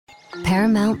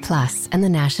Paramount Plus and the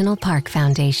National Park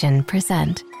Foundation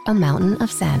present A Mountain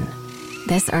of Zen.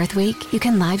 This Earth Week, you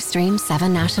can live stream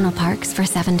 7 national parks for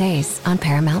 7 days on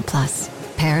Paramount Plus.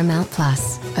 Paramount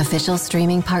Plus, official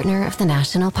streaming partner of the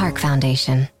National Park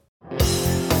Foundation.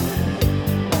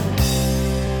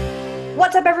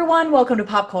 What's up, everyone? Welcome to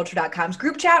popculture.com's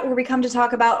group chat, where we come to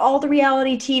talk about all the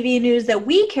reality TV news that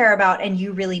we care about and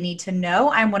you really need to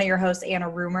know. I'm one of your hosts, Anna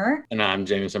Rumor. And I'm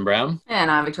Jameson Brown.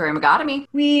 And I'm Victoria Magotomy.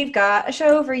 We've got a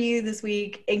show for you this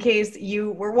week. In case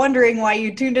you were wondering why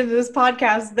you tuned into this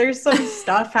podcast, there's some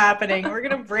stuff happening. We're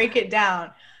going to break it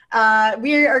down.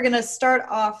 We are going to start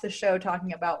off the show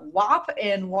talking about WAP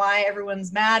and why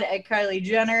everyone's mad at Kylie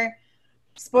Jenner.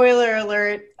 Spoiler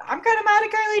alert, I'm kind of mad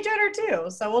at Kylie Jenner too,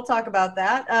 so we'll talk about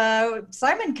that.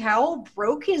 Simon Cowell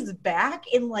broke his back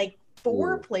in like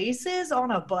 4 places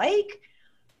on a bike.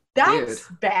 That's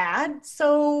bad.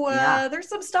 So there's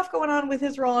some stuff going on with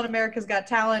his role on America's Got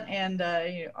Talent, and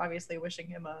obviously wishing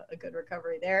him a good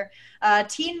recovery there.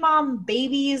 Teen mom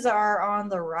babies are on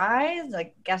the rise.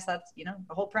 I guess that's the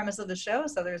whole premise of the show,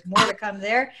 so there's more to come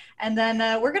there. And then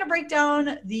we're going to break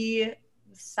down the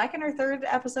 2nd or 3rd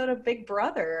episode of Big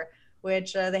Brother,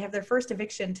 which they have their first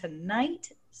eviction tonight,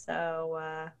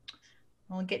 so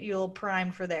we'll get you a little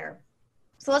primed for there.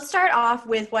 So let's start off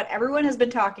with what everyone has been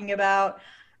talking about.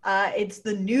 It's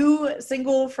the new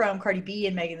single from Cardi B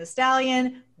and Megan Thee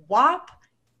Stallion, WAP.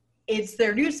 It's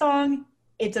their new song.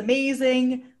 It's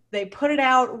amazing. They put it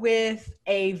out with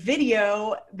a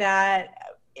video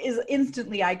that is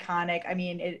instantly iconic. I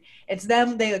mean, it's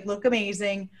them. They look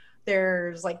amazing.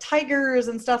 There's like tigers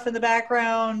and stuff in the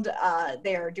background.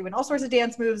 They're doing all sorts of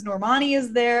dance moves. Normani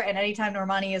is there, and anytime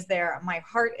Normani is there, my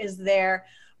heart is there.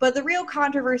 But the real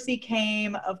controversy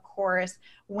came, of course,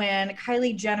 when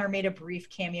Kylie Jenner made a brief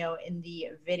cameo in the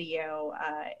video.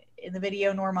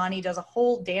 Normani does a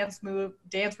whole dance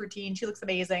routine. She looks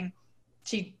amazing.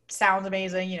 She sounds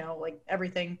amazing, like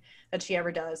everything that she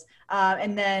ever does.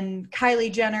 And then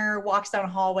Kylie Jenner walks down a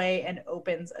hallway and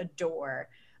opens a door.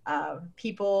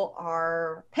 People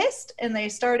are pissed, and they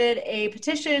started a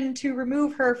petition to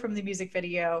remove her from the music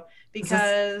video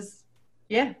because,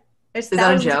 there's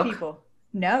thousands of people.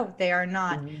 No, they are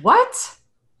not. What?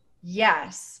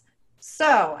 Yes.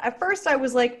 So at first I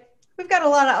was like, we've got a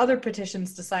lot of other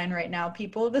petitions to sign right now,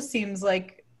 people. This seems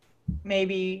like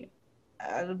maybe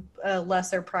a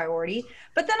lesser priority.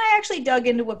 But then I actually dug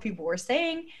into what people were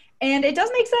saying, and it does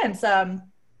make sense. A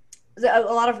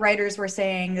lot of writers were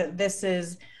saying that this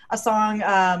is a song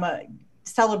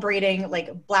celebrating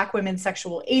like Black women's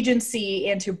sexual agency,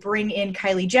 and to bring in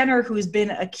Kylie Jenner, who's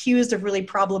been accused of really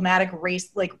problematic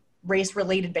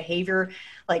race-related behavior.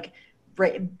 Like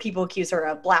people accuse her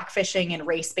of blackfishing and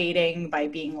race baiting by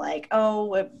being like,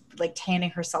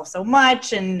 tanning herself so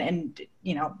much and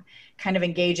kind of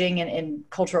engaging in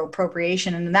cultural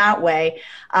appropriation in that way.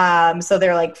 So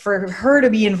they're like, for her to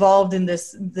be involved in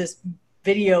this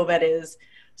video that is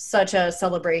such a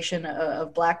celebration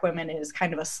of Black women is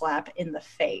kind of a slap in the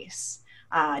face.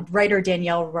 Writer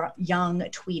Danielle Young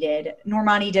tweeted,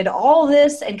 "Normani did all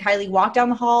this and Kylie walked down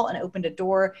the hall and opened a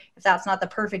door. If that's not the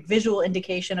perfect visual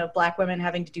indication of Black women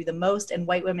having to do the most and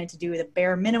white women to do the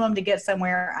bare minimum to get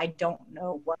somewhere, I don't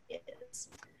know what is."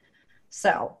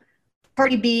 So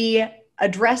Cardi B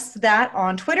addressed that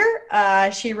on Twitter.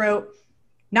 She wrote,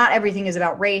 "Not everything is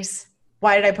about race.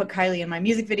 Why did I put Kylie in my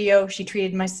music video? She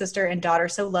treated my sister and daughter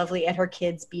so lovely at her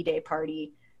kid's B-Day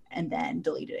party," and then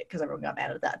deleted it because everyone got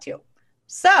mad at that too.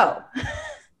 So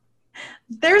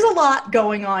there's a lot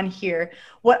going on here.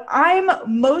 What I'm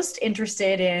most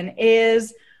interested in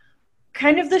is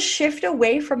kind of the shift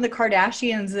away from the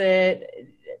Kardashians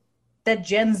that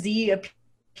Gen Z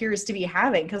appears to be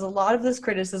having, because a lot of this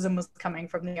criticism was coming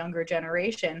from the younger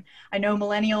generation. I know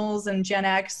millennials and Gen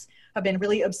X have been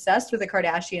really obsessed with the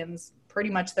Kardashians pretty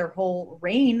much their whole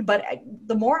reign, but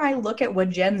the more I look at what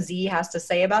Gen Z has to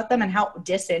say about them and how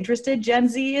disinterested Gen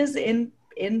Z is in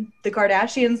the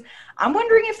Kardashians, I'm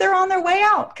wondering if they're on their way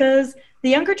out, because the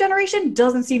younger generation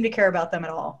doesn't seem to care about them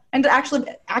at all and actually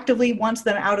actively wants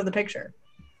them out of the picture.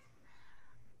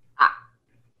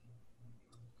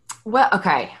 Well,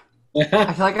 okay.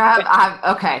 I feel like I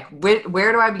have okay.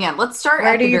 Where do I begin? Let's start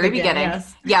at the very beginning.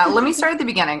 Yes. Yeah, let me start at the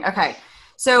beginning. Okay.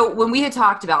 So when we had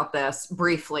talked about this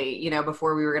briefly,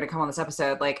 before we were going to come on this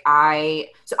episode, I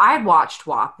had watched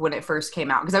WAP when it first came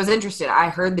out because I was interested. I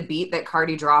heard the beat that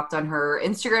Cardi dropped on her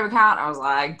Instagram account. I was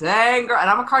like, dang, girl. And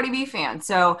I'm a Cardi B fan.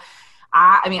 So,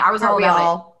 I was all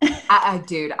about it.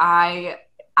 Dude, I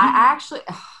actually,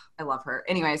 I love her.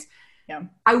 Anyways, Yeah.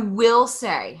 I will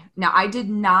say, now I did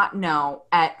not know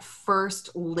at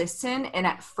first listen and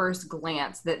at first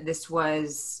glance that this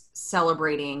was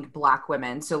celebrating Black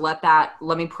women. So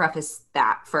let me preface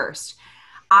that first.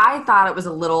 I thought it was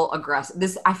a little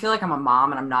aggressive. I feel like I'm a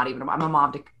mom, and I'm not even. I'm a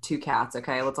mom to 2 cats.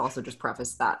 Okay, let's also just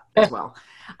preface that as well.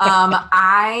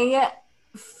 I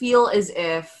feel as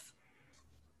if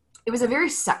it was a very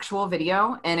sexual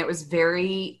video, and it was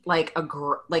very like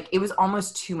it was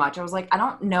almost too much. I was like, I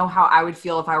don't know how I would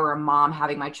feel if I were a mom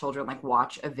having my children like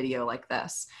watch a video like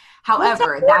this.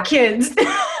 However, that kids.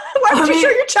 Why would you show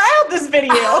your child this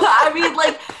video? I mean,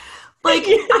 like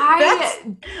that's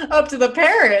up to the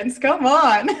parents. Come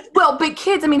on. Well, but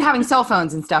kids, I mean, having cell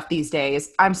phones and stuff these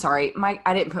days. I'm sorry,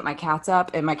 I didn't put my cats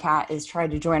up, and my cat is trying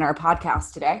to join our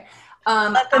podcast today.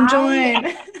 Let them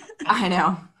join. I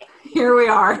know. Here we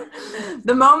are.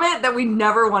 The moment that we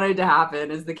never wanted to happen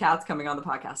is the cats coming on the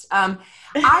podcast.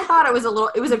 I thought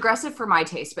it was aggressive for my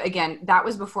taste, but again, that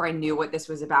was before I knew what this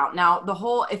was about. Now,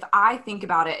 if I think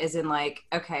about it as in like,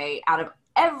 okay, out of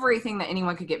everything that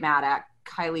anyone could get mad at,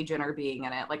 Kylie Jenner being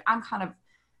in it, like I'm kind of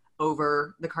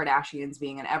over the Kardashians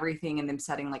being in everything and them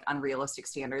setting like unrealistic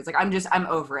standards. Like I'm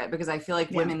over it, because I feel like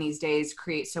women these days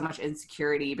create so much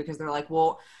insecurity because they're like,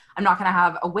 well, I'm not going to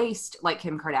have a waist like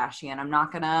Kim Kardashian. I'm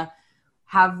not going to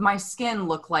have my skin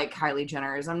look like Kylie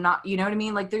Jenner's. I'm not, you know what I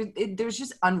mean? Like there's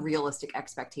just unrealistic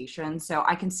expectations. So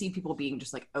I can see people being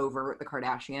just like over the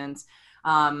Kardashians.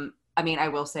 I mean, I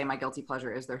will say my guilty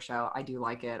pleasure is their show. I do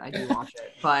like it. I do watch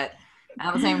it, but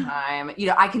at the same time, you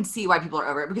know, I can see why people are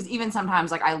over it, because even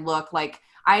sometimes like I look like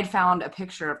I had found a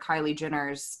picture of Kylie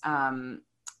Jenner's,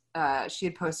 she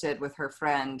had posted with her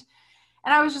friend,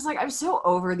 and I was just like, I'm so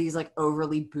over these like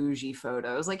overly bougie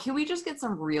photos. Like, can we just get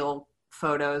some real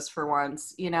photos for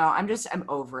once? You know, I'm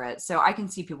over it. So I can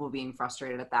see people being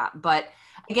frustrated at that. But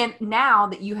again, now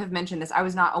that you have mentioned this, I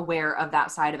was not aware of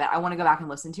that side of it. I want to go back and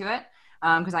listen to it.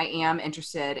 Because I am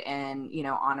interested in, you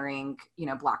know, honoring, you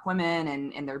know, Black women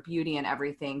and their beauty and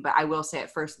everything. But I will say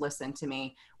at first listen to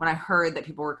me, when I heard that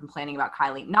people were complaining about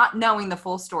Kylie, not knowing the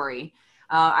full story,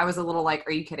 I was a little like,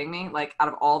 are you kidding me? Like, out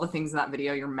of all the things in that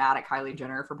video, you're mad at Kylie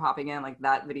Jenner for popping in? Like,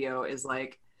 that video is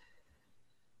like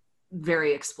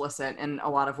very explicit in a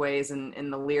lot of ways, and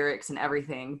in the lyrics and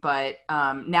everything. But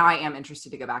now I am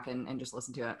interested to go back and just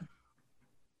listen to it.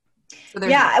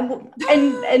 So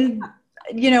and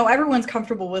you know, everyone's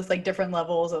comfortable with like different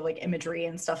levels of like imagery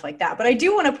and stuff like that. But I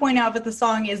do want to point out that the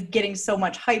song is getting so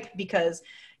much hype because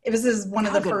this is one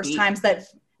of the first times that,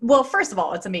 well, first of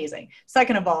all, it's amazing.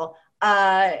 Second of all,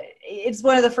 it's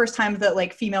one of the first times that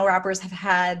like female rappers have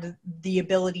had the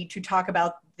ability to talk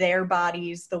about their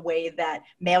bodies the way that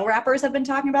male rappers have been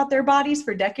talking about their bodies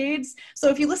for decades. So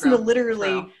if you listen to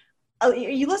literally...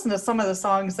 you listen to some of the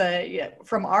songs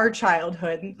from our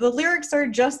childhood, the lyrics are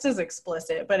just as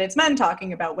explicit, but it's men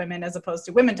talking about women as opposed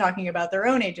to women talking about their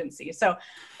own agency. So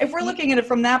if we're looking at it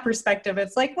from that perspective,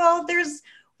 it's like, well,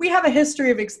 we have a history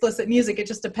of explicit music. It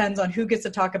just depends on who gets to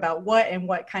talk about what and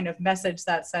what kind of message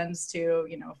that sends to,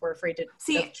 you know, if we're afraid to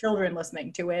see children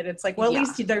listening to it. It's like, well, at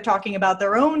least they're talking about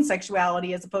their own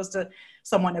sexuality as opposed to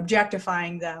someone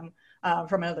objectifying them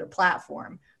from another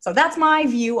platform. So that's my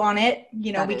view on it.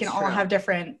 You know, we can all have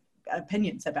different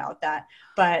opinions about that.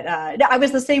 But I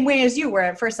was the same way as you, where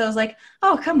at first I was like,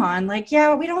 oh, come on. Like,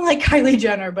 yeah, we don't like Kylie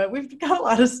Jenner, but we've got a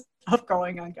lot of stuff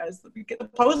going on, guys. The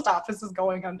post office is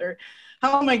going under.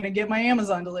 How am I going to get my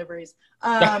Amazon deliveries?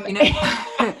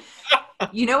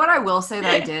 You know what I will say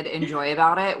that I did enjoy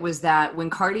about it was that when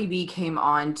Cardi B came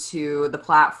onto the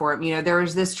platform, you know, there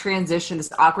was this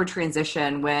awkward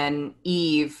transition when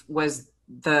Eve was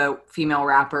the female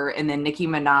rapper, and then Nicki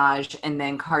Minaj, and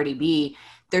then Cardi B.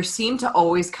 There seemed to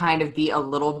always kind of be a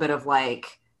little bit of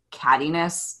like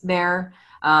cattiness there,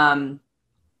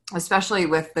 especially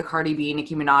with the Cardi B,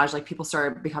 Nicki Minaj. Like, people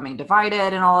started becoming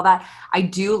divided and all of that. I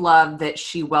do love that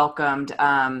she welcomed,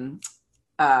 God,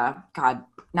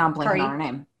 now I'm blanking on her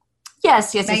name.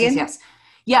 Yes,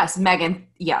 Megan.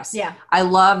 Yes. Yeah. I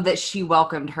love that she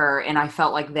welcomed her, and I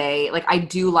felt like I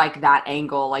do like that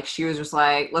angle. Like, she was just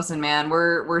like, listen, man,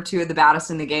 we're two of the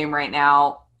baddest in the game right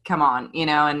now. Come on, you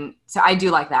know? And so I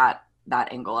do like that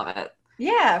angle of it.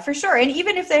 Yeah, for sure. And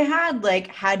even if they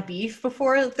had beef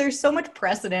before, there's so much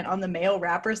precedent on the male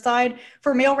rapper side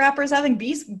for male rappers having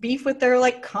beef with their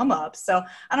like come ups. So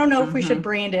I don't know if we should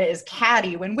brand it as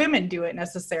catty when women do it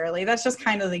necessarily. That's just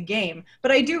kind of the game. But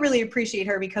I do really appreciate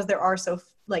her because there are so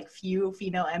like few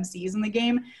female MCs in the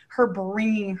game. Her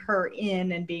bringing her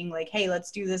in and being like, hey,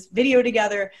 let's do this video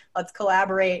together. Let's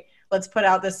collaborate. Let's put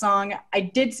out this song. I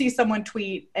did see someone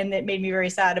tweet, and it made me very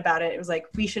sad about it. It was like,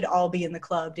 we should all be in the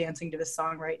club dancing to this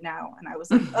song right now. And I was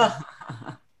like, ugh,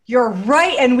 you're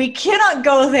right. And we cannot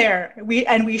go there.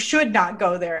 We should not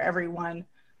go there, everyone.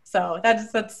 So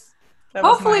that's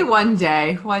Hopefully one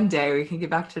day we can get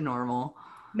back to normal.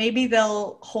 Maybe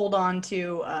they'll hold on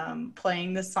to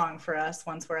playing this song for us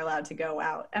once we're allowed to go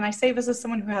out. And I say this as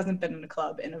someone who hasn't been in a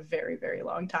club in a very, very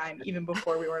long time, even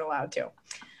before we weren't allowed to.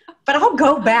 But I'll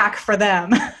go back for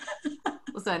them.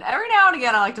 Listen, every now and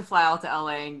again, I like to fly out to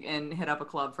LA and hit up a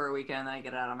club for a weekend, and then I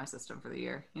get it out of my system for the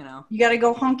year, you know? You got to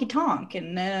go honky tonk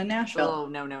in Nashville. Oh,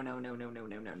 no. No, that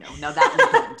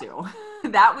we don't do.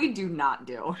 That we do not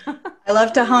do. I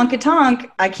love to honky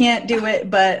tonk. I can't do it,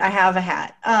 but I have a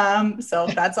hat. So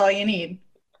that's all you need.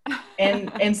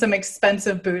 And some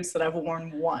expensive boots that I've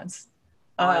worn once.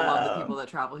 Oh, I love the people that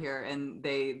travel here, and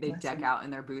they deck out in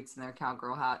their boots and their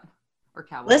cowgirl hat or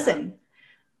cowboy hat.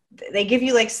 They give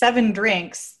you like 7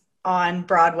 drinks on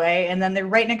Broadway, and then they're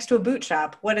right next to a boot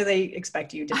shop. What do they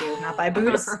expect you to do? Not buy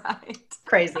boots? Right.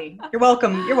 Crazy. You're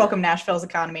welcome, Nashville's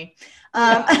economy.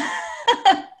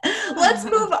 Let's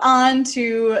move on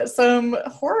to some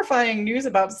horrifying news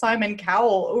about Simon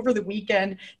Cowell. Over the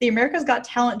weekend, the America's Got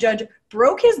Talent judge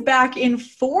broke his back in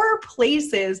 4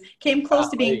 places, came close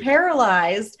to being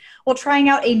paralyzed while trying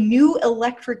out a new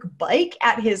electric bike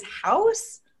at his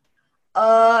house.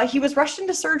 He was rushed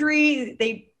into surgery.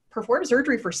 They performed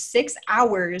surgery for 6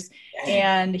 hours,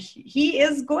 and he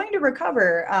is going to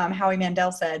recover, Howie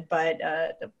Mandel said. But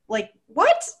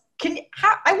what?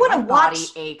 I want to watch. My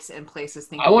body aches in places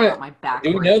thinking about my back.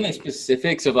 Do we know the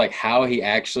specifics of like how he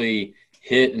actually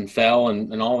hit and fell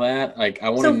and all that? Like, I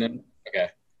want to know. Okay.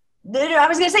 I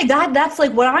was going to say that's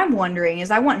like what I'm wondering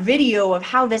is I want video of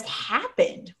how this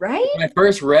happened, right? When I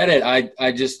first read it,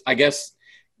 I guess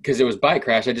because it was bike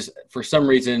crash, I just for some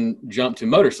reason jumped to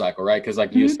motorcycle, right? Because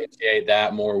like you associate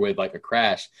that more with like a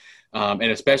crash, and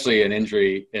especially an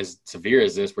injury as severe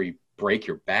as this where you break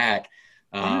your back.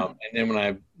 And then when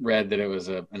I read that it was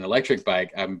an electric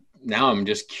bike, I'm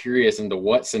just curious into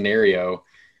what scenario,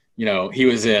 he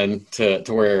was in to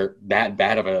where that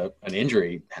bad of an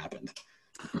injury happened.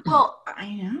 Well,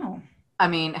 I know. I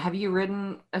mean, have you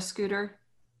ridden a scooter?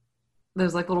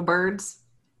 Those like little birds?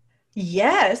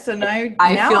 Yes, and I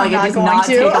feel like it does not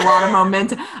take a lot of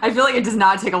momentum. I feel like it does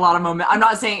not take a lot of momentum. I'm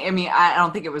not saying, I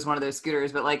don't think it was one of those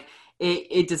scooters, but like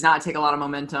it does not take a lot of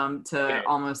momentum to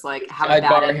almost like have a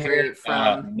bad injury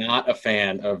from. Not a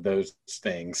fan of those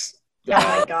things. Oh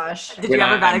my gosh. Did you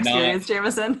have a bad experience,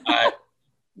 Jameson?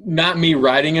 Not me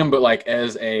riding them, but like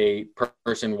as a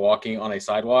person walking on a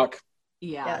sidewalk.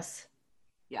 Yeah. Yes.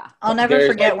 Yeah. I'll never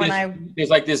forget there's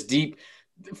like this deep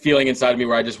feeling inside of me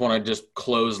where I just want to just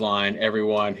clothesline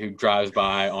everyone who drives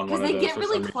by on one of those. Because they get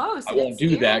really close. I won't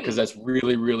do that because that's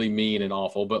really, really mean and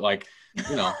awful. But like,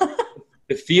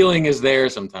 the feeling is there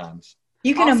sometimes.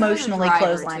 You can also emotionally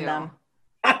clothesline them.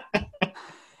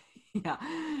 Yeah.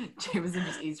 Jameson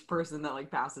just each person that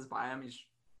like passes by him.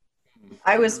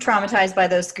 I was traumatized by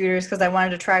those scooters because I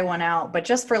wanted to try one out, but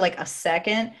just for like a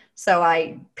second. So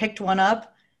I picked one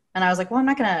up and I was like, well, I'm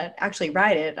not going to actually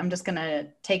ride it. I'm just going to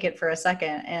take it for a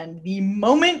second. And the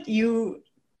moment you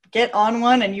get on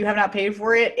one and you have not paid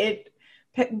for it,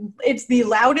 it's the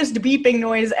loudest beeping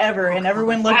noise ever. And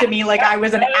everyone looked at me like I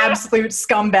was an absolute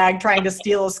scumbag trying to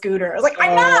steal a scooter. I was like,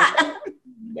 I'm not.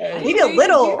 Maybe a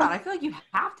little. I feel like you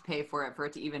have to pay for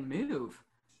it to even move.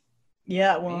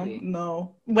 Yeah, well,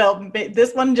 no. Well,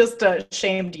 this one just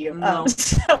shamed you. No.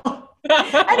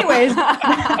 Anyways.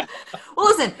 Well,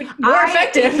 listen. More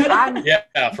effective.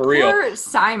 Yeah, for real. For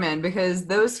Simon, because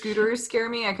those scooters scare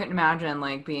me. I couldn't imagine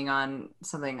like being on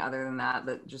something other than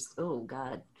that just, oh,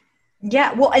 God.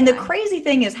 Yeah, well, and the crazy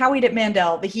thing is Howie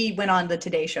Mandel, he went on the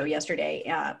Today Show yesterday,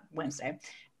 Wednesday,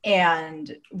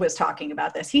 and was talking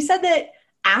about this. He said that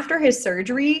after his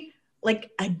surgery,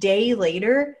 like a day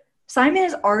later, Simon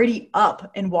is already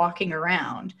up and walking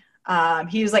around.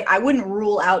 He was like, I wouldn't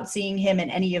rule out seeing him in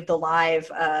any of the live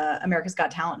America's Got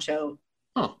Talent show,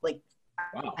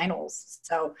 finals.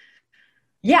 So,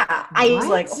 yeah, I was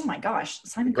like, oh my gosh,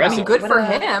 Simon. I mean, good for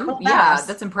him. Yeah,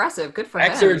 that's impressive. Good for him.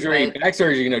 Back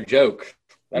surgery, no joke.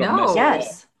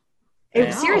 Yes.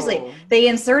 Seriously, they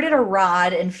inserted a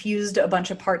rod and fused a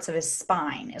bunch of parts of his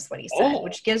spine, is what he said,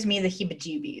 which gives me the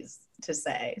heebie-jeebies to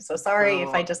say. So sorry if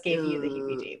I just gave you the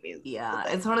heebie-jeebies. Yeah,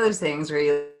 it's one of those things where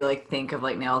you like think of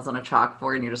like nails on a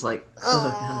chalkboard and you're just like, oh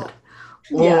God.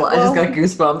 Oh, I just got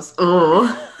goosebumps.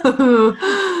 Oh.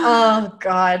 Oh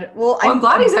God. Well, I'm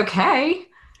glad he's okay.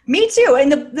 Me too.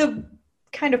 And the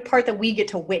kind of part that we get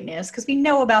to witness, because we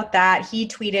know about that, he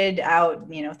tweeted out,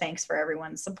 thanks for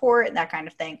everyone's support and that kind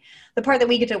of thing. The part that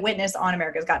we get to witness on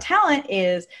America's Got Talent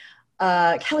is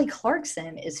Kelly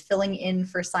Clarkson is filling in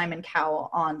for Simon Cowell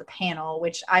on the panel,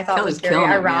 which I thought was very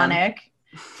ironic.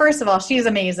 First of all, she's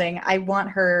amazing. I want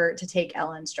her to take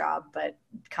Ellen's job, but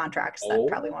contracts, that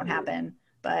probably won't happen.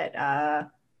 but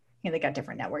they got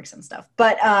different networks and stuff.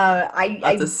 But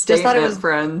I just thought it was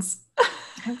friends.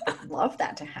 I would love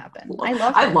that to happen.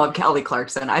 I love Kelly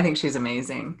Clarkson. I think she's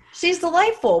amazing. She's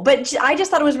delightful. But I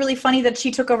just thought it was really funny that she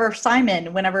took over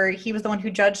Simon whenever he was the one who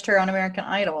judged her on American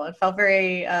Idol. It felt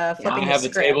very flipping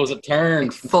the tables have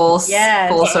turned. Full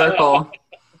circle.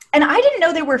 And I didn't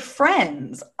know they were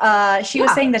friends. She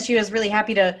was saying that she was really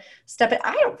happy to step in.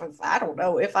 I don't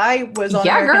know if I was on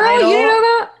American Idol. You didn't know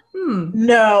that?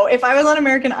 No, if I was on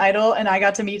American Idol and I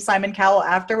got to meet Simon Cowell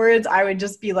afterwards, I would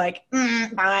just be like,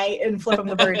 bye, and flip him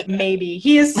the bird. Maybe.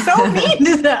 He is so mean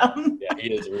to them. Yeah,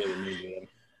 he is really mean to them.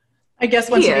 I guess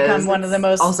once you become one of the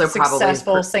most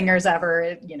successful singers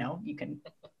ever, you can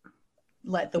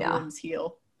let the wounds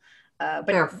heal. But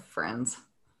they're friends.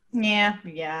 Yeah.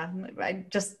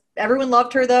 Everyone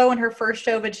loved her though in her first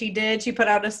show, but she put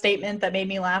out a statement that made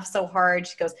me laugh so hard.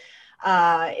 She goes,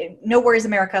 no worries,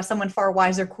 America. Someone far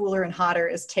wiser, cooler, and hotter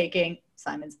is taking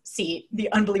Simon's seat.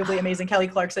 The unbelievably amazing Kelly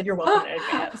Clarkson. You're welcome in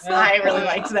advance. I really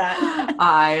liked that.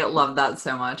 I love that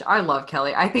so much. I love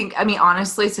Kelly.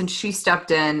 Honestly, since she stepped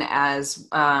in as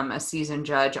a seasoned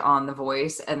judge on The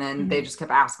Voice, and then they just kept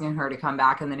asking her to come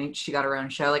back, and then she got her own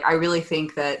show. I really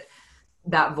think that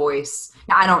Voice,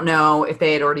 I don't know if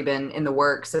they had already been in the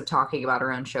works of talking about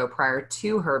her own show prior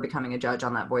to her becoming a judge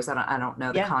on that Voice. I don't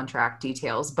know the contract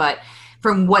details, but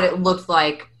from what it looked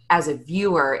like as a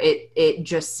viewer, it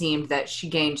just seemed that she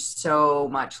gained so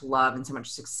much love and so much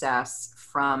success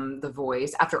from The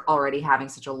Voice after already having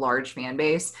such a large fan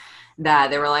base that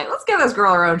they were like, let's give this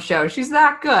girl her own show. She's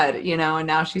that good, and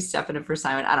now she's stepping in for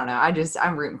Simon. I don't know.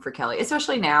 I'm rooting for Kelly,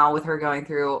 especially now with her going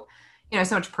through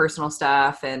so much personal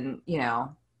stuff and,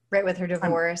 right, with her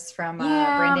divorce from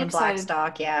Brandon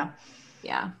Blackstock. Yeah.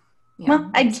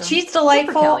 Well, she's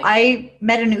delightful. I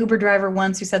met an Uber driver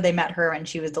once who said they met her and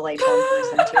she was delightful in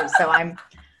person too. So I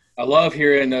love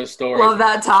hearing those stories. Love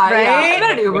that time. Right? Yeah. I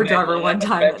met an Uber driver one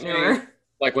time that knew her.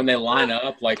 Like when they line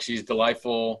up, she's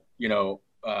delightful,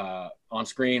 on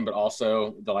screen, but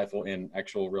also delightful in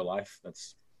actual real life.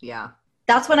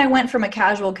 That's when I went from a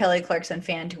casual Kelly Clarkson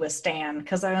fan to a stan,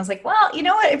 because I was like, well, you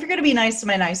know what? If you're going to be nice to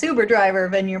my nice Uber driver,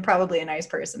 then you're probably a nice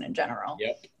person in general.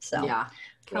 Yep. So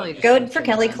good for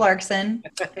Kelly Clarkson.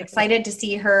 Excited to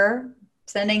see her.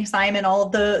 Sending Simon all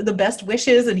of the best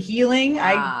wishes and healing.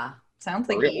 Sounds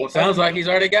like he's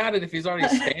already got it. If he's already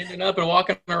standing up and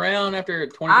walking around after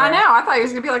 20 I know. I thought he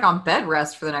was going to be on bed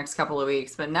rest for the next couple of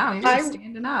weeks, but no, he's just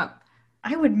standing up.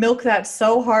 I would milk that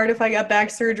so hard if I got back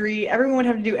surgery. Everyone would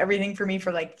have to do everything for me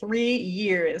for 3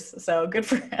 years. So good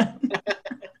for him.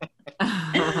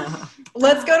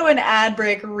 Let's go to an ad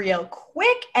break real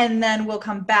quick, and then we'll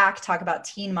come back, talk about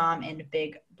Teen Mom and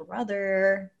Big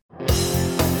Brother.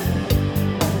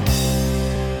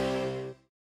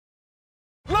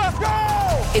 Let's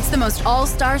go! It's the most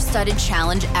all-star studded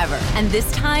challenge ever. And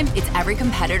this time, it's every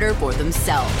competitor for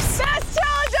themselves. Best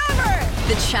challenge ever!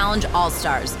 The Challenge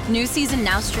All-Stars. New season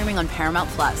now streaming on Paramount+.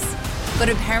 Go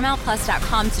to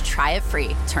ParamountPlus.com to try it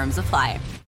free. Terms apply.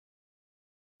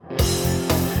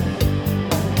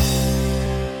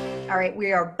 All right,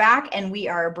 we are back and we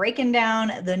are breaking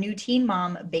down the new Teen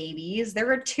Mom babies.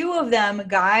 There are 2 of them,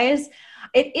 guys.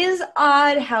 It is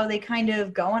odd how they kind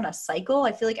of go on a cycle.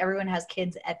 I feel like everyone has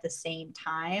kids at the same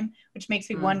time, which makes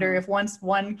me wonder if once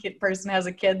one person has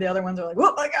a kid, the other ones are like,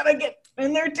 whoop, I gotta get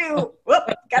in there too. Whoop,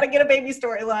 gotta get a baby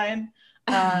storyline.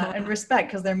 And respect,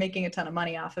 because they're making a ton of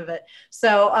money off of it.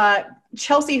 So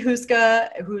Chelsea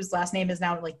Huska, whose last name is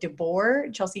now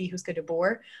DeBoer, Chelsea Huska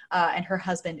DeBoer, and her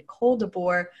husband Cole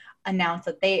DeBoer announced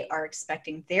that they are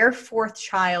expecting their 4th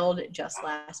child just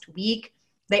last week.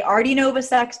 They already know the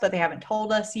sex, but they haven't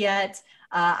told us yet.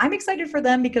 I'm excited for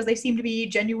them because they seem to be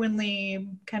genuinely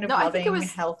kind of loving,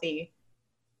 healthy.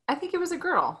 I think it was a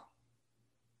girl.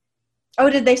 Oh,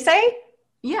 did they say?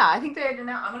 Yeah, I think they had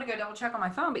announced. I'm going to go double check on my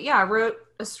phone. But yeah, I wrote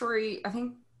a story, I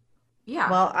think. Yeah.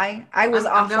 Well, I was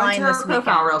offline going to this her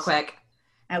profile real quick.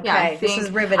 Okay, yeah, this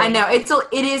is riveting. I know it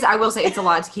is. I will say it's a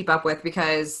lot to keep up with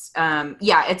because,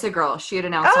 it's a girl. She had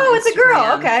announced. Oh, it's a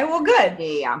girl. Okay, well, good.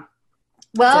 Yeah.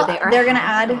 Well, so they're going to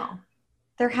add.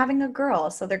 They're having a girl,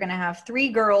 so they're going to have 3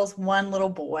 girls, 1 little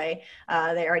boy.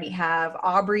 They already have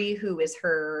Aubrey, who is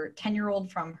her 10-year-old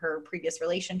from her previous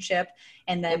relationship,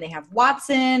 and then they have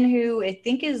Watson, who I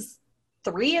think is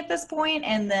 3 at this point,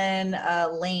 and then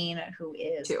Lane, who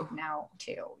is now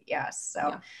 2. Yes,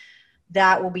 so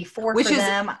that will be 4 for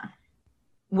them.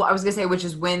 Well, I was going to say, which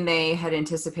is when they had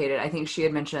anticipated. I think she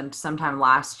had mentioned sometime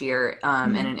last year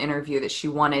in an interview that she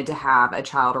wanted to have a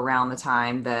child around the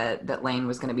time that Lane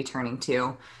was going to be turning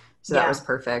 2. So that was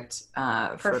perfect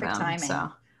for them. Timing.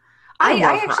 So I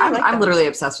love her. I'm literally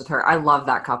obsessed with her. I love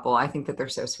that couple. I think that they're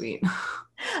so sweet.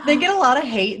 They get a lot of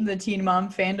hate in the Teen Mom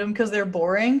fandom because they're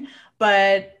boring,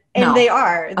 they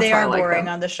are boring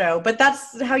on the show. But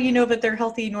that's how you know that they're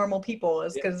healthy, normal people,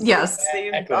 is because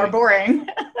they are boring.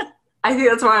 I think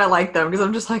that's why I like them, because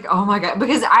I'm just like, oh my God.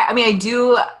 Because I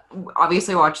do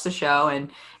obviously watch the show and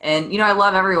I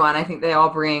love everyone. I think they all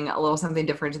bring a little something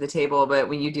different to the table. But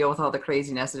when you deal with all the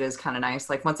craziness, it is kind of nice.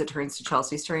 Like once it turns to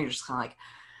Chelsea's turn, you're just kind of like,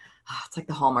 it's like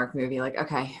the Hallmark movie. Like,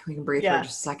 okay, we can breathe for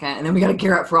just a second. And then we got to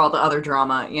gear up for all the other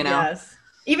drama, Yes.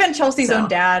 Even Chelsea's own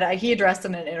dad, he addressed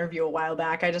in an interview a while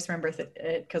back. I just remember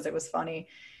it because it was funny.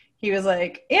 He was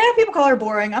like, yeah, people call her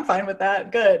boring. I'm fine with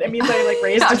that. Good. It means I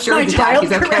raised my child.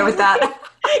 He's okay with that.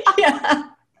 Yeah.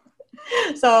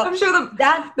 So I'm sure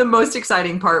the most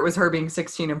exciting part was her being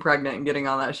 16 and pregnant and getting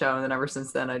on that show. And then ever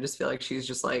since then, I just feel like she's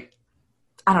just like,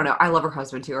 I don't know. I love her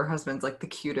husband too. Her husband's like the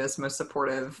cutest, most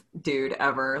supportive dude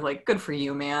ever. Like, good for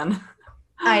you, man.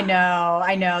 I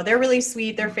know. They're really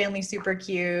sweet. Their family's super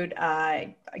cute.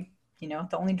 The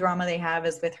only drama they have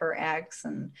is with her ex,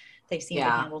 and they seem to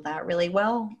handle that really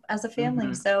well as a family.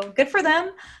 Mm-hmm. So good for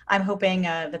them. I'm hoping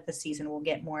that the season will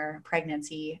get more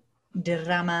pregnancy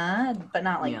drama, but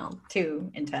not too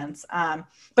intense.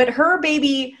 But her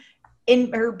baby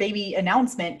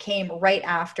announcement came right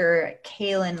after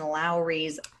Kaylin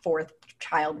Lowry's 4th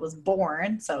child was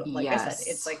born. So like I said,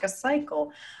 it's like a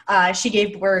cycle. She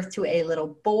gave birth to a little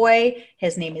boy.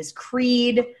 His name is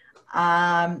Creed.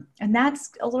 And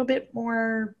that's a little bit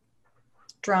more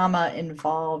drama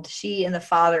involved. She and the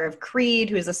father of Creed,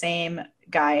 who is the same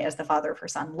guy as the father of her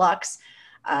son Lux,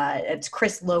 it's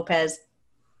Chris Lopez.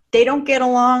 They don't get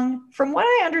along. From what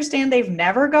I understand, they've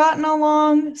never gotten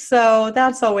along. So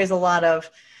that's always a lot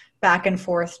of back and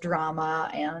forth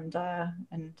drama, and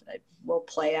it will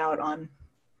play out on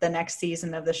the next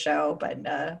season of the show.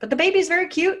 But the baby's very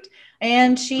cute,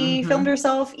 and she filmed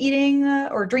herself eating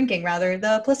or drinking rather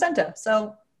the placenta.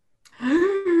 So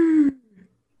I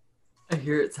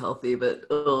hear it's healthy, but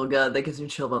oh God, that gives me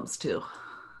chill bumps too.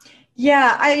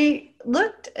 Yeah, I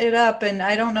looked it up, and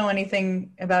I don't know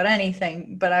anything about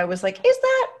anything, but I was like,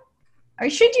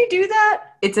 should you do that?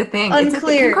 It's a thing.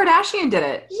 Unclear. Kim Kardashian did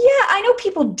it. Yeah, I know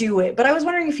people do it, but I was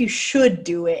wondering if you should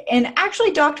do it. And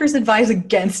actually, doctors advise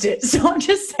against it. So I'm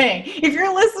just saying, if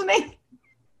you're listening,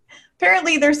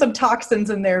 apparently there's some toxins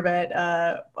in there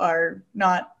that are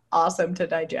not awesome to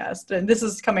digest. And this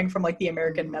is coming from the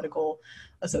American Medical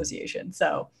Association.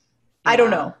 So I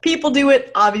don't know. People do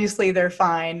it. Obviously, they're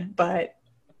fine, but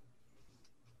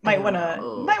might want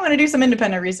to do some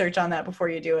independent research on that before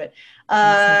you do it.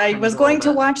 I was going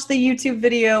to watch the YouTube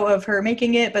video of her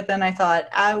making it, but then I thought,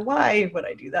 why would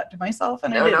I do that to myself?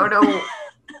 And no.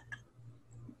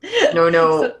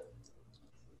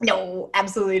 No,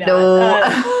 absolutely not.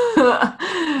 No.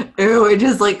 Ew, it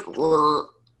just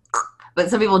but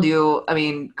some people do,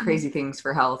 crazy things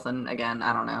for health. And again,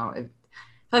 I don't know. I feel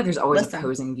like there's always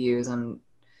opposing views when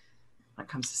it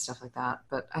comes to stuff like that.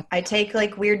 But I take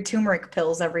weird turmeric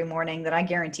pills every morning that I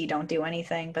guarantee don't do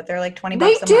anything, but they're $20 a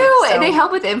month. They do, and they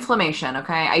help with inflammation.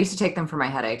 Okay, I used to take them for my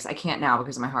headaches. I can't now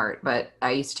because of my heart, but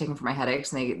I used to take them for my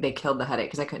headaches, and they killed the headache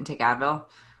because I couldn't take Advil.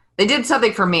 They did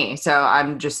something for me, so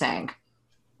I'm just saying.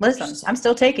 Listen, I'm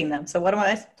still taking them, so what do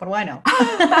I know?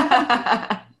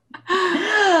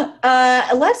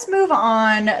 Let's move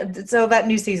on. So that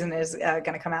new season is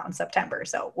going to come out in September,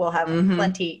 so we'll have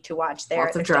plenty to watch there.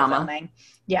 Lots of drama.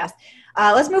 Yes.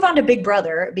 Let's move on to Big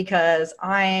Brother, because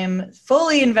I'm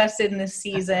fully invested in this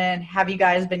season. Have you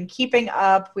guys been keeping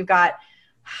up? We've got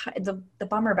the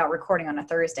bummer about recording on a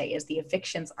Thursday is the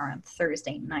evictions are on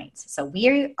Thursday nights. So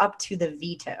we're up to the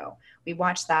veto. We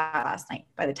watched that last night.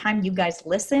 By the time you guys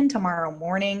listen tomorrow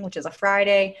morning, which is a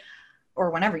Friday, or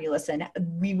whenever you listen,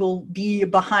 we will be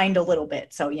behind a little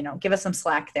bit. So, give us some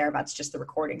slack there. That's just the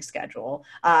recording schedule.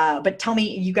 But tell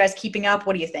me, you guys keeping up?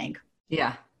 What do you think?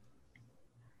 Yeah.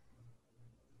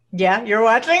 Yeah, you're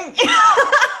watching?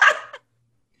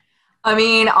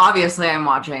 Obviously I'm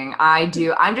watching. I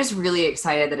do. I'm just really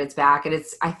excited that it's back. And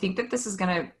I think it's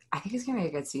going to be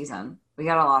a good season. We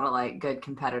got a lot of good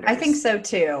competitors. I think so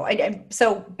too.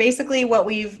 So basically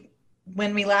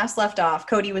when we last left off,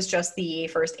 Cody was just the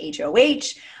first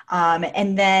HOH.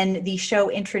 And then the show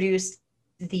introduced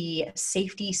the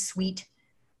safety suite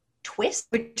twist,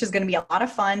 which is going to be a lot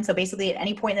of fun. So basically at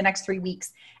any point in the next 3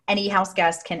 weeks, any house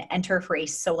guest can enter for a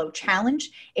solo challenge.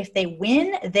 If they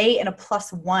win, they and a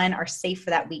 +1 are safe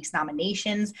for that week's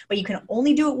nominations, but you can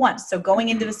only do it once. So going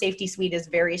into the safety suite is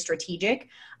very strategic.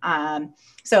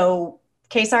 So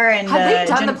Kesar and have they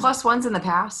done the +1s in the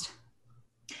past?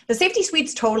 The safety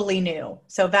suite's totally new.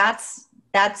 So that's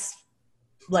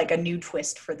like a new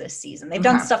twist for this season. They've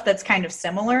done stuff that's kind of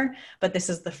similar, but this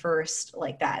is the first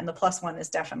like that. And the plus one is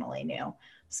definitely new.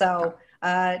 So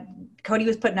Cody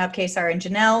was putting up Kaysar and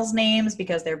Janelle's names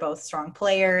because they're both strong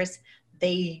players.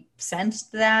 They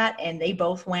sensed that and they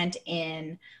both went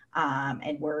in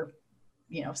and were,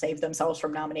 saved themselves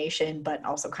from nomination, but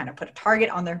also kind of put a target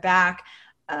on their back.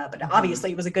 But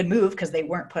obviously it was a good move because they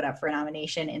weren't put up for a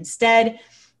nomination. Instead,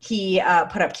 he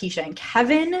put up Keisha and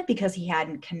Kevin because he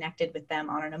hadn't connected with them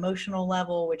on an emotional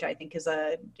level, which I think is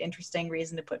an interesting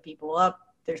reason to put people up.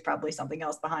 There's probably something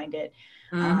else behind it.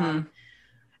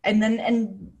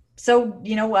 So,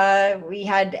 we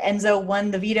had Enzo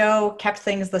won the veto, kept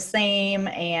things the same,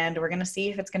 and we're going to see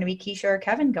if it's going to be Keisha or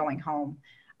Kevin going home.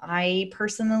 I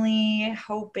personally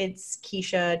hope it's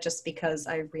Keisha just because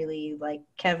I really like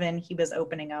Kevin. He was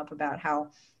opening up about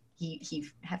how he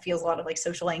feels a lot of like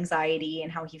social anxiety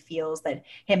and how he feels that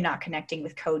him not connecting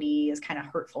with Cody is kind of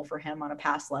hurtful for him on a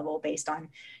past level based on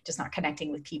just not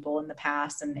connecting with people in the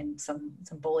past and some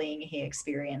bullying he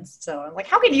experienced. So I'm like,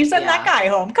 how can you send that guy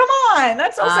home? Come on.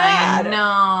 That's so sad.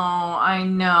 I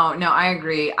know. No, I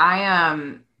agree. I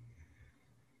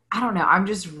don't know. I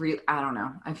don't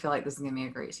know. I feel like this is going to be a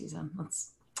great season.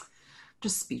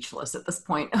 Just speechless at this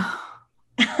point.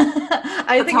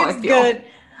 I think it's good.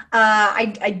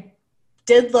 I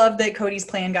did love that Cody's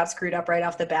plan got screwed up right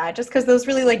off the bat, just because those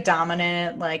really like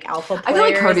dominant, like alpha players. I feel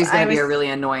like Cody's going to be a really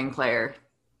annoying player.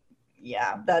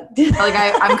 Yeah, that like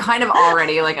I'm kind of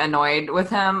already like annoyed with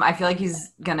him. I feel like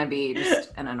he's going to be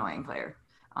just an annoying player,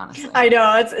 honestly. I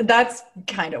know that's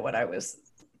kind of what I was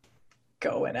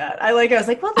going at. I was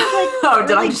like, well, they're like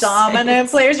really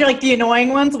dominant players. You're like the annoying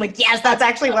ones. I'm like, yes, that's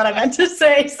actually what I meant to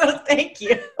say. So thank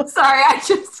you. Sorry,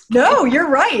 No, you're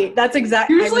right. That's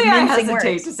exactly. Usually I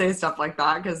hesitate to say stuff like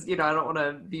that because I don't want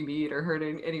to be mean or hurt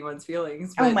anyone's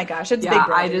feelings. But, oh my gosh, it's Big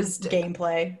Brother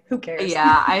gameplay. Who cares?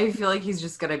 Yeah, I feel like he's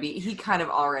just gonna be. He kind of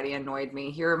already annoyed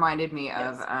me. He reminded me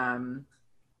of.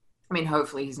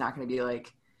 Hopefully he's not gonna be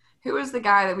like. Who was the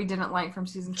guy that we didn't like from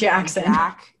season 2? Jackson.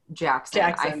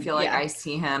 I feel like I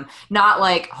see him not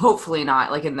like, hopefully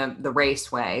not like in the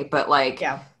race way, but like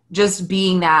just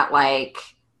being that like,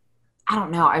 I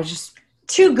don't know. I was just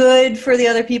too good for the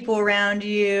other people around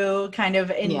you kind of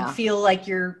and feel like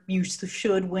you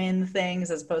should win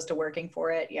things as opposed to working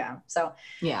for it. Yeah. So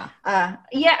I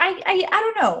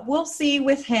don't know. We'll see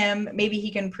with him. Maybe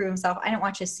he can prove himself. I didn't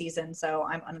watch his season, so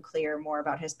I'm unclear more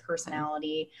about his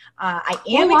personality. I am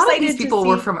excited. A lot of these people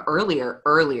were from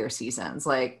earlier seasons.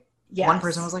 Like one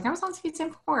person was like, I was on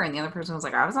season 4, and the other person was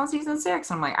like, I was on season 6.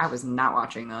 I'm like, I was not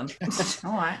watching them. I was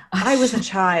a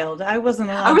child. I wasn't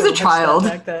allowed. I was a child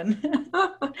back then.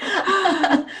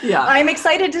 Yeah. I'm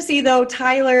excited to see though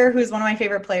Tyler, who's one of my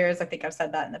favorite players. I think I've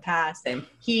said that in the past. Same.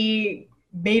 He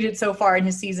made it so far in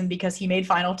his season because he made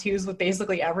final 2s with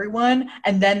basically everyone,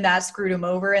 and then that screwed him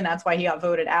over, and that's why he got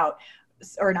voted out,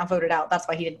 or not voted out. That's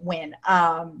why he didn't win.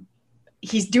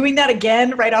 He's doing that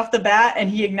again right off the bat, and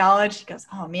he acknowledged, he goes,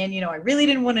 oh man, I really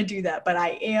didn't want to do that, but I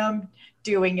am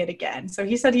doing it again. So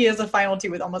he said he has a final 2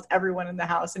 with almost everyone in the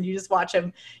house, and you just watch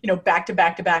him, back to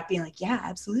back to back being like, yeah,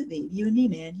 absolutely. You and me,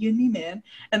 man.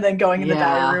 And then going in the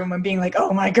diary room and being like,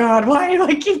 oh my God, why do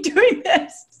I keep doing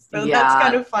this? So that's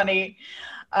kind of funny.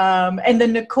 And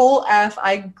then Nicole F.,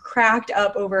 I cracked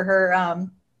up over her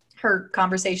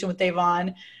conversation with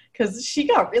Davon, because she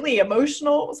got really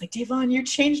emotional. It was like, Davon, you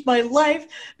changed my life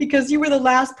because you were the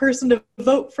last person to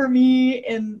vote for me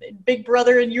in Big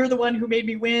Brother, and you're the one who made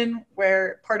me win.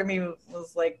 Where part of me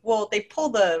was like, well, they pull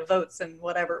the votes in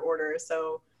whatever order,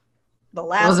 so the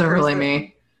last wasn't person, really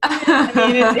me. I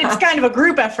mean, it's kind of a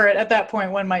group effort at that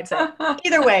point, one might say.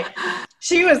 Either way,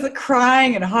 she was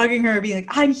crying and hugging her, being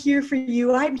like, I'm here for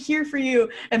you.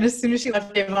 And as soon as she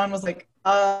left, Davon was like,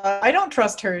 I don't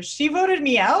trust her. She voted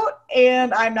me out,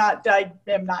 and I am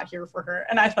not here for her.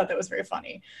 And I thought that was very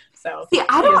funny. So see,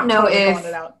 I don't know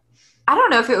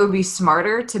if it would be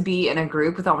smarter to be in a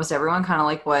group with almost everyone, kind of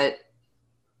like what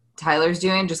Tyler's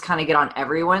doing, just kind of get on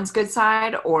everyone's good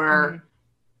side, or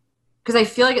because I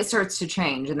feel like it starts to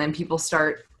change, and then people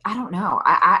start. I don't know.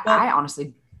 I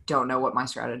honestly don't know what my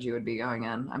strategy would be going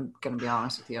in. I'm going to be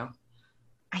honest with you.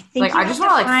 I think I just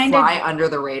want to fly under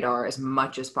the radar as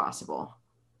much as possible.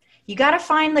 You got to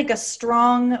find like a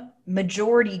strong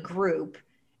majority group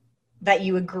that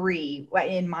you agree,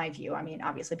 in my view. I mean,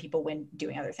 obviously people win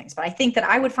doing other things, but I think that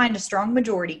I would find a strong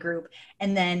majority group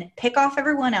and then pick off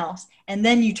everyone else, and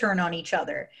then you turn on each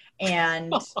other.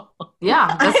 And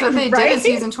yeah, that's what they did in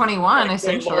season 21,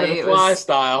 essentially. It was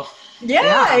style.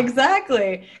 Yeah,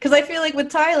 exactly. Because I feel like with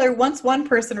Tyler, once one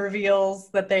person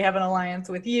reveals that they have an alliance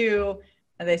with you,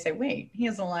 and they say, wait, he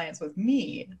has an alliance with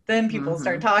me. Then people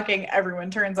start talking.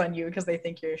 Everyone turns on you because they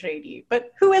think you're shady.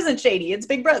 But who isn't shady? It's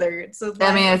Big Brother. It's Big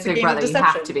Brother. You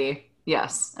have to be.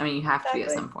 Yes. I mean, you have to be at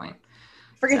some point.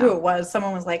 I forget who it was.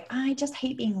 Someone was like, I just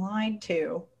hate being lied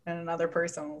to. And another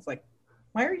person was like,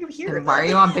 why are you here? And why are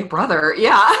you on Big Brother?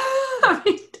 Yeah. I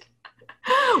mean,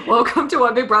 welcome to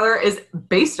what Big Brother is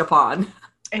based upon.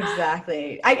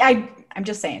 Exactly. I'm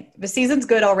just saying, the season's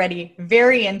good already.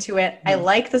 Very into it. I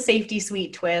like the safety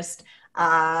suite twist.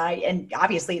 And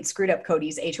obviously it screwed up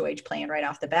Cody's HOH plan right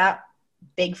off the bat.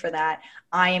 Big for that.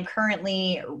 I am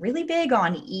currently really big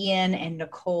on Ian and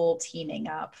Nicole teaming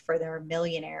up for their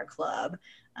Millionaire Club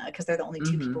because they're the only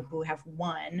two people who have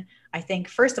won. I think,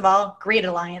 first of all, great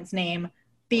alliance name.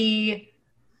 B,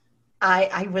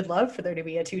 I would love for there to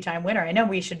be a 2-time winner. I know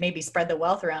we should maybe spread the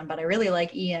wealth around, but I really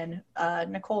like Ian,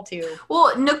 Nicole too.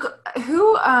 Well,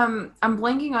 who I'm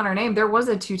blanking on her name. There was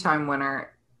a 2-time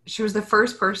winner. She was the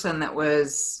first person that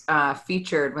was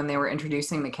featured when they were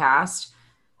introducing the cast.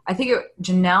 I think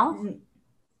Janelle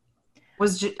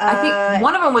was. I think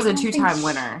one of them was a 2-time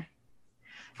winner.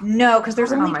 No, because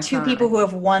there's only 2 people who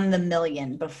have won the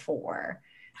million before.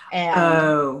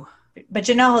 And, but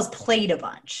Janelle has played a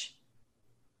bunch.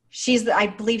 I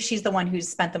believe she's the one who's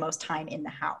spent the most time in the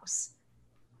house.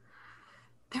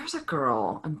 There's a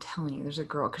girl, I'm telling you, there's a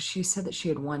girl, because she said that she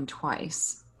had won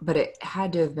twice, but it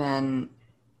had to have been,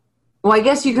 well, I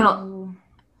guess you can,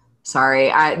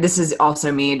 sorry, this is also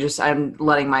me, I'm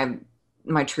letting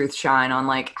my truth shine on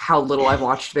like how little I've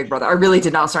watched Big Brother. I really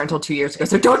did not start until 2 years ago,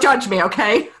 so don't judge me,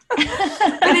 okay?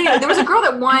 But anyway, there was a girl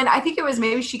that won, I think it was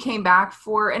maybe she came back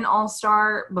for an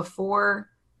All-Star before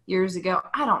years ago.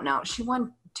 I don't know. She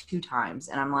won 2 times,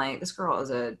 and I'm like, this girl is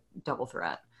a double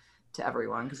threat to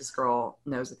everyone because this girl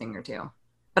knows a thing or two.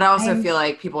 But I also feel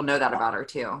like people know that about her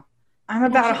too. I'm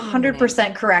about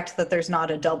 100% correct that there's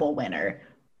not a double winner.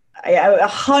 I'm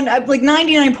like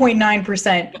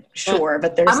 99.9% sure,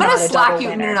 but there's not a double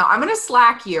winner. No, I'm gonna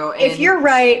slack you. If you're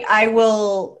right, I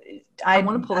will. I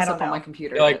want to pull this up on my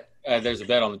computer. Like there's a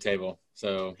bet on the table.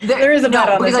 So there is a bet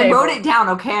on the table. I wrote it down.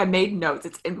 Okay, I made notes.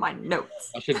 It's in my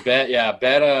notes. I should bet. Yeah,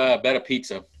 bet a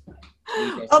pizza.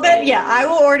 I'll bet. Yeah, I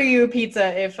will order you a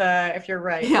pizza if you're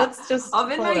right. Yeah. I'll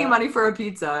bet you money for a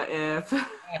pizza if.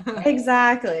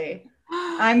 Exactly.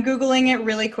 I'm Googling it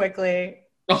really quickly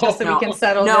just so we can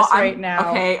settle this right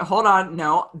now. Okay, hold on.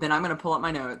 No, then I'm gonna pull up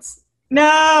my notes.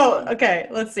 No. Okay,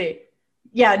 let's see.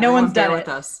 Yeah, no one's done it with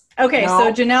us. Okay,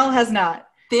 so Janelle has not.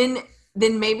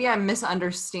 Then maybe I'm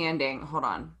misunderstanding. Hold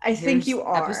on. I think you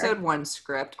are. Episode 1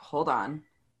 script. Hold on.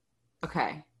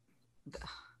 Okay.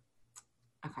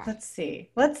 Let's see.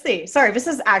 Sorry, this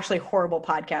is actually horrible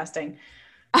podcasting.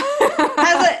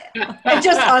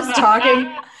 Just us talking.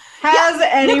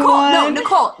 Anyone?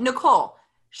 Nicole.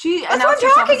 She That's announced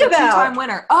herself as a 2-time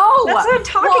winner. Oh, that's what I'm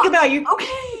talking about. You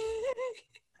okay?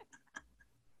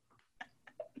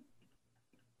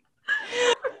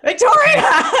 Victoria.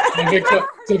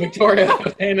 So Victoria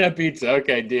and a pizza.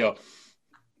 Okay, deal.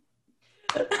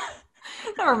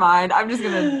 Never mind. I'm just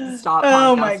gonna stop.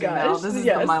 Oh my gosh! Now. This is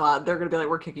my lab. They're gonna be like,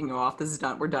 "We're kicking you off. This is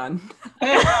done. We're done."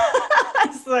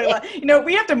 So,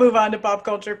 we have to move on to pop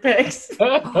culture picks.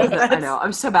 I know.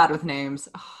 I'm so bad with names.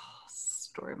 Oh,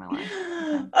 story of my life.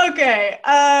 Okay.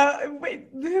 Wait.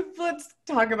 Let's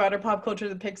talk about our pop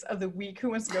culture picks of the week. Who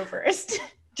wants to go first?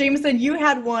 Jameson, you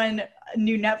had one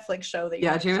new Netflix show that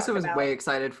you Jameson was way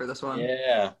excited for this one.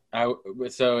 Yeah.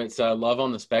 So it's Love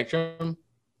on the Spectrum.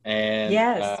 And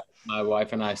my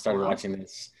wife and I started watching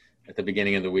this at the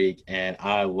beginning of the week, and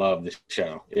I love the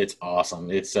show. It's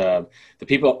awesome. It's the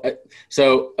people.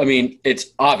 So, I mean,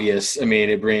 it's obvious. I mean,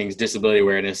 it brings disability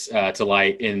awareness to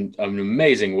light in an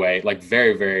amazing way, like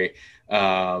very, very,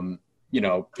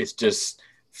 it's just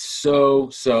so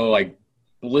like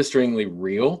blisteringly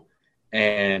real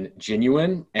and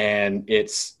genuine. And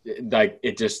it's like,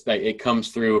 it comes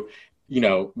through,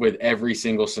 with every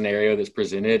single scenario that's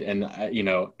presented. And,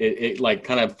 it like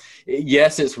kind of,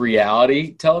 yes, it's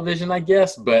reality television, I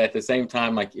guess, but at the same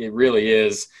time, like it really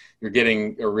is, you're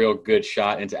getting a real good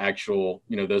shot into actual,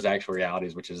 those actual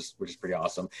realities, which is pretty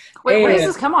awesome. Wait, where does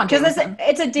this come on? Because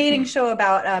it's a dating show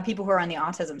about people who are on the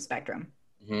autism spectrum.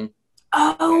 Mm-hmm.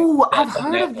 Oh, I've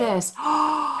heard of this.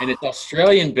 And it's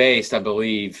Australian based, I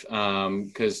believe,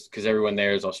 because everyone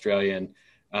there is Australian.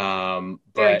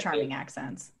 Very charming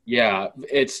accents. Yeah,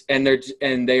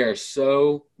 they are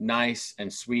so nice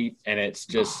and sweet, and it's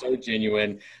just so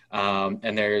genuine.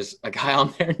 And there's a guy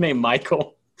on there named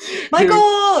Michael. He's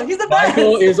the best.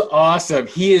 Michael is awesome.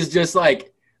 He is just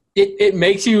like it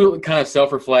makes you kind of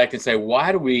self-reflect and say,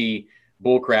 why do we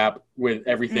bullcrap with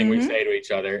everything we say to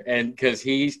each other? And because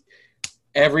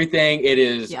everything. It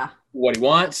is what he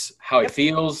wants, how he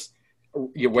feels.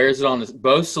 He wears it on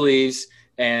both sleeves,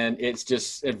 and it's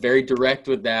just very direct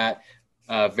with that.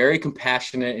 Very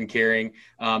compassionate and caring.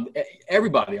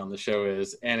 Everybody on the show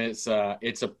is, and it's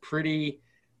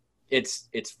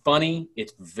funny.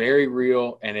 It's very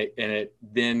real, and it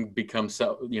then becomes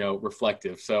so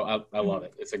reflective. So I love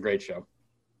it. It's a great show.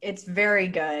 It's very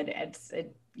good. It's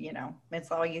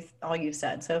all you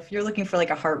said. So if you're looking for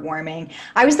like a heartwarming,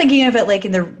 I was thinking of it like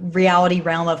in the reality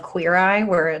realm of Queer Eye,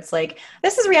 where it's like,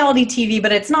 this is reality TV,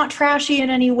 but it's not trashy in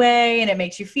any way, and it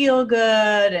makes you feel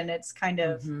good, and it's kind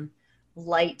of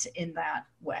light in that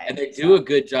way. And they do a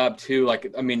good job too.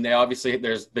 Like, I mean, they obviously,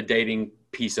 there's the dating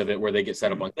piece of it where they get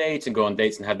set up on dates and go on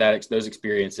dates and have those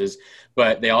experiences,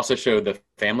 but they also show the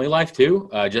family life too,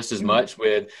 just as much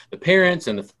with the parents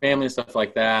and the family and stuff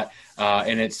like that.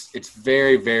 And it's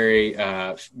very, very,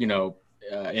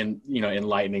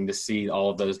 enlightening to see all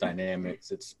of those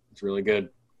dynamics. It's really good.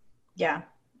 Yeah,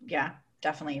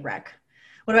 definitely wreck.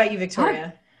 What about you,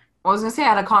 Victoria? I was going to say,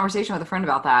 I had a conversation with a friend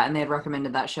about that, and they had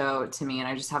recommended that show to me, and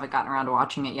I just haven't gotten around to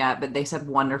watching it yet, but they said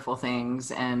wonderful things,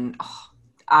 and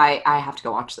I have to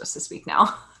go watch this week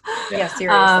now. Yeah,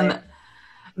 seriously.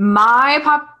 My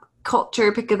pop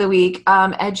culture pick of the week,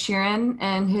 Ed Sheeran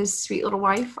and his sweet little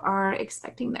wife are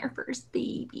expecting their first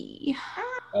baby.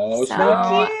 Oh,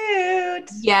 so cute.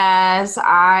 Yes,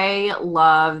 I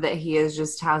love that he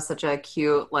has such a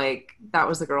cute, like, that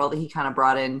was the girl that he kind of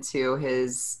brought into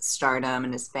his stardom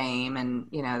and his fame, and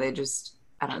they just,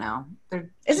 I don't know,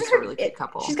 they're just a really cute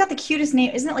couple. She's got the cutest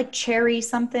name. Isn't it like Cherry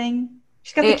something?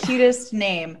 She's got the cutest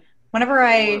name. Whenever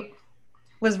I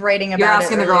was writing about it, you're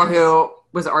asking the girl who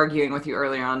was arguing with you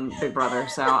earlier on Big Brother,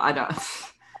 so I don't.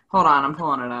 Hold on, I'm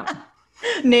pulling it up.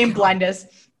 Name blindness.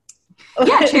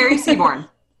 Yeah, Cherry Seaborn.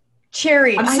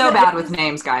 Cherry. I'm so bad with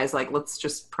names, guys. Like, let's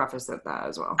just preface that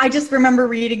as well. I just remember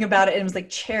reading about it, and it was like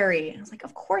Cherry. I was like,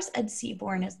 of course Ed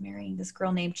Seaborn is marrying this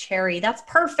girl named Cherry. That's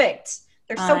perfect.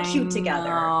 They're so cute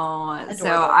together.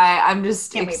 So I'm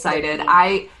just excited.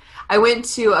 I went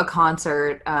to a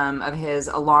concert of his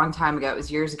a long time ago. It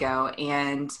was years ago,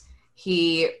 and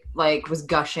he was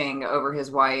gushing over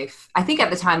his wife. I think at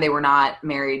the time they were not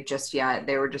married just yet.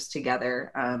 They were just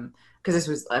together because this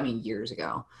was, years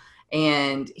ago.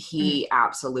 And he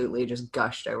absolutely just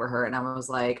gushed over her. And I was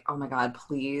like, oh my God,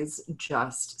 please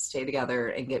just stay together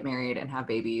and get married and have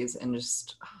babies and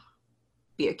just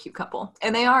be a cute couple.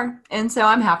 And they are. And so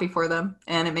I'm happy for them.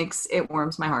 And it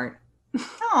warms my heart.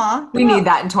 Aw. We need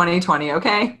that in 2020,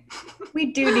 okay?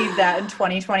 We do need that in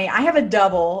 2020. I have a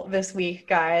double this week,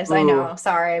 guys. Ooh. I know.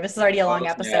 Sorry. This is already a long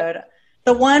episode. Yeah.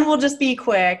 The one will just be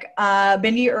quick.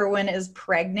 Bindi Irwin is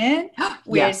pregnant,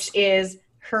 which is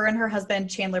her and her husband,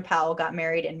 Chandler Powell, got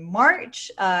married in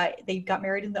March. They got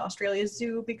married in the Australia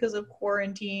Zoo because of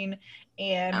quarantine.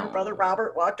 And her brother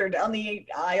Robert walked her down the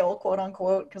aisle, quote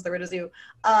unquote, because they're at a zoo.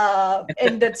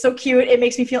 And that's so cute. It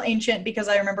makes me feel ancient because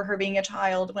I remember her being a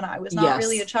child when I was not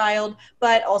really a child,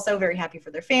 but also very happy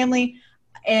for their family.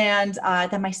 And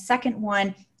then my second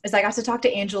one is I got to talk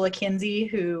to Angela Kinsey,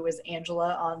 who is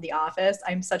Angela on The Office.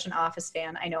 I'm such an Office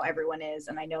fan. I know everyone is,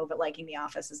 and I know that liking The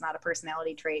Office is not a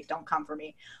personality trait. Don't come for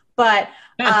me. But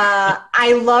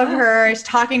I love her.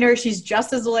 Talking to her, she's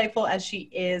just as delightful as she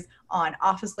is on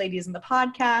Office Ladies in the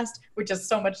podcast, which is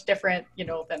so much different,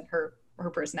 than her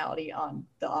personality on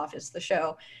The Office, the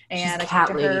show. And she's a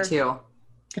cat lady too.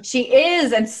 She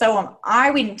is, and so am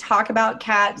I. We didn't talk about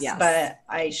cats, but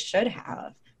I should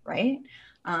have, right?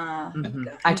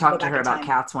 I talked to her about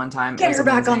cats one time. Get her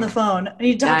back on the phone. I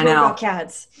need to talk to her about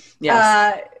cats.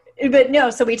 Yes. But no,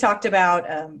 so we talked about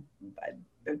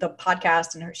the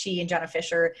podcast, and she and Jenna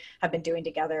Fisher have been doing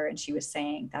together, and she was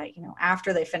saying that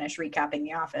after they finish recapping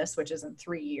The Office, which is in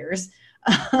 3 years,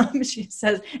 she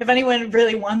says if anyone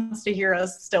really wants to hear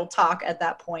us still talk at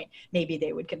that point, maybe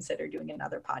they would consider doing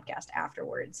another podcast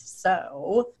afterwards.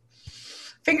 So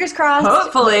fingers crossed.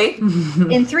 Hopefully.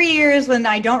 In 3 years, when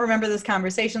I don't remember this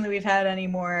conversation that we've had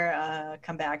anymore,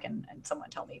 come back and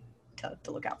someone tell me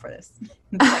to look out for this.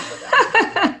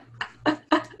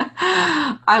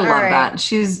 I love that.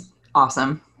 She's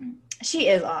awesome. She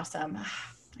is awesome.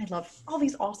 I love all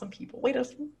these awesome people. Way to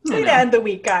end the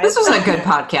week, guys. This was a good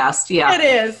podcast. Yeah. It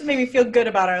is. It made me feel good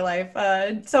about our life.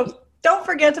 So don't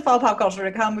forget to follow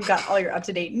popculture.com. We've got all your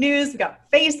up-to-date news. We've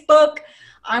got Facebook.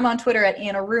 I'm on Twitter at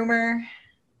Anna Rumor.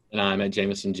 And I'm at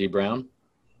Jameson G. Brown.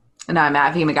 And I'm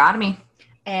at V. Megotomy.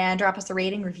 And drop us a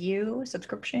rating, review,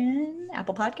 subscription,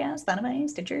 Apple Podcasts, Spotify,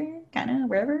 Stitcher, kind of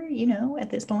wherever,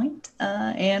 at this point.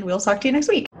 And we'll talk to you next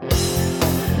week.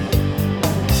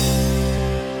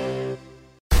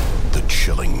 The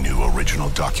chilling new original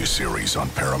docuseries on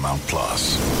Paramount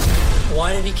Plus.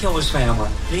 Why did he kill his family?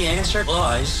 The answer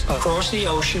lies across the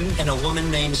ocean in a woman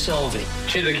named Sylvie.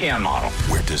 She's a Can model.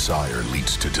 Where desire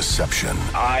leads to deception.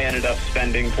 I ended up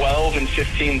spending $12,000 and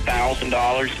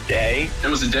 $15,000 a day. It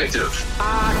was addictive.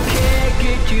 I can't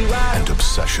get you out. And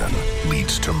obsession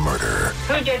leads to murder.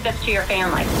 Who did this to your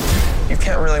family? You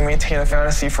can't really maintain a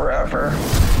fantasy forever.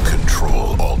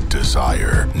 Control Alt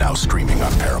Desire. Now streaming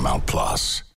on Paramount Plus.